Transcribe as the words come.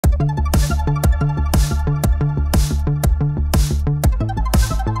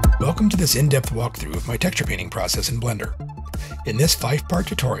this in-depth walkthrough of my texture painting process in Blender. In this 5-part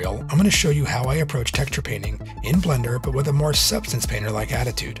tutorial, I'm going to show you how I approach texture painting in Blender but with a more substance painter-like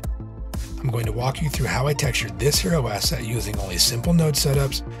attitude. I'm going to walk you through how I textured this hero asset using only simple node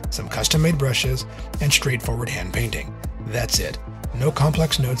setups, some custom-made brushes, and straightforward hand painting. That's it. No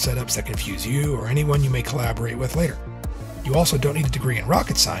complex node setups that confuse you or anyone you may collaborate with later. You also don't need a degree in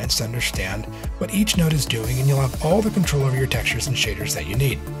rocket science to understand what each node is doing, and you'll have all the control over your textures and shaders that you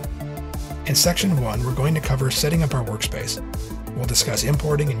need. In section 1, we're going to cover setting up our workspace. We'll discuss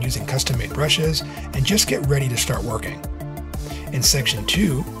importing and using custom-made brushes, and just get ready to start working. In section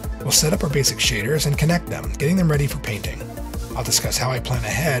 2, we'll set up our basic shaders and connect them, getting them ready for painting. I'll discuss how I plan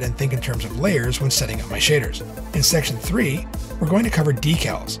ahead and think in terms of layers when setting up my shaders. In section 3, we're going to cover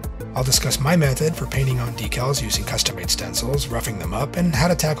decals. I'll discuss my method for painting on decals using custom-made stencils, roughing them up, and how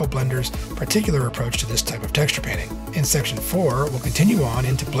to tackle Blender's particular approach to this type of texture painting. In section 4, we'll continue on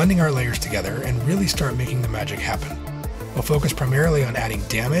into blending our layers together and really start making the magic happen. We'll focus primarily on adding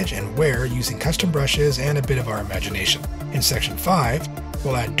damage and wear using custom brushes and a bit of our imagination. In section 5,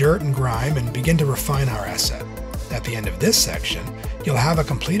 we'll add dirt and grime and begin to refine our asset. At the end of this section, you'll have a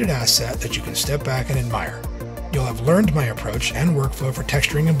completed asset that you can step back and admire. You'll have learned my approach and workflow for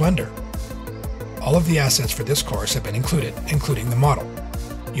texturing in Blender. All of the assets for this course have been included, including the model.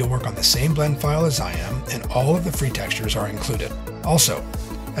 You'll work on the same blend file as I am, and all of the free textures are included. Also,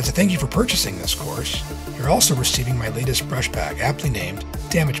 as a thank you for purchasing this course, you're also receiving my latest brush pack, aptly named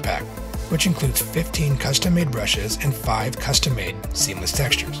Damage Pack, which includes 15 custom-made brushes and 5 custom-made seamless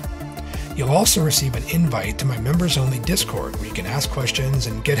textures. You'll also receive an invite to my members-only Discord, where you can ask questions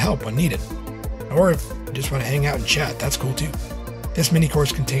and get help when needed. Or if you just want to hang out and chat, that's cool too. This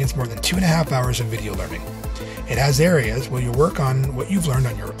mini-course contains more than 2.5 hours of video learning. It has areas where you'll work on what you've learned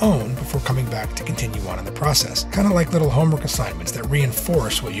on your own before coming back to continue on in the process, kind of like little homework assignments that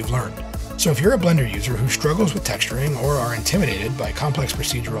reinforce what you've learned. So if you're a Blender user who struggles with texturing or are intimidated by complex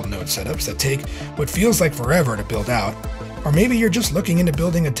procedural node setups that take what feels like forever to build out, or maybe you're just looking into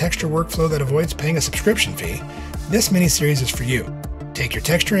building a texture workflow that avoids paying a subscription fee, this mini-series is for you. Take your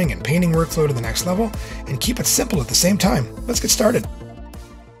texturing and painting workflow to the next level and keep it simple at the same time. Let's get started.